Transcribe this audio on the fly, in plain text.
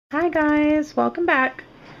Hi guys, welcome back.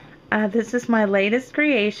 This is my latest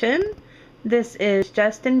creation. This is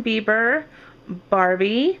Justin Bieber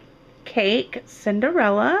Barbie Cake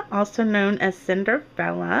Cinderella, also known as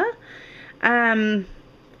Cinderfella. In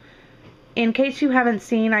case you haven't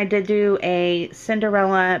seen, I did do a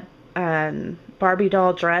Cinderella Barbie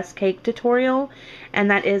doll dress cake tutorial,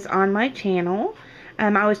 and that is on my channel.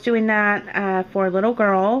 I was doing that for a little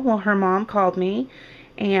girl. Well, her mom called me,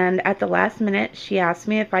 and at the last minute she asked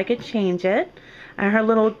me if I could change it. Her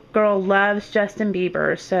little girl loves Justin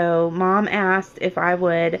Bieber, so mom asked if I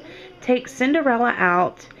would take Cinderella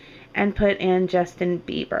out and put in Justin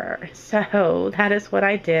Bieber. So that is what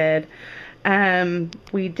I did.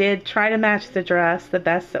 We did try to match the dress the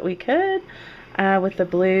best that we could with the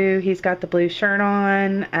blue. He's got the blue shirt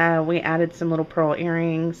on. We added some little pearl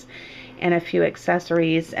earrings and a few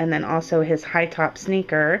accessories, and then also his high top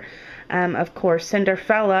sneaker. Of course,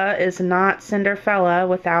 Cinderfella is not Cinderfella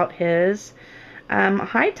without his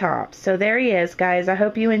high top. So there he is, guys. I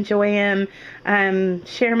hope you enjoy him.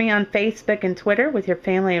 Share me on Facebook and Twitter with your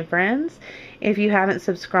family and friends. If you haven't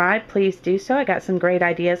subscribed, please do so. I got some great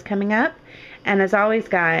ideas coming up. And as always,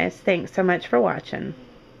 guys, thanks so much for watching.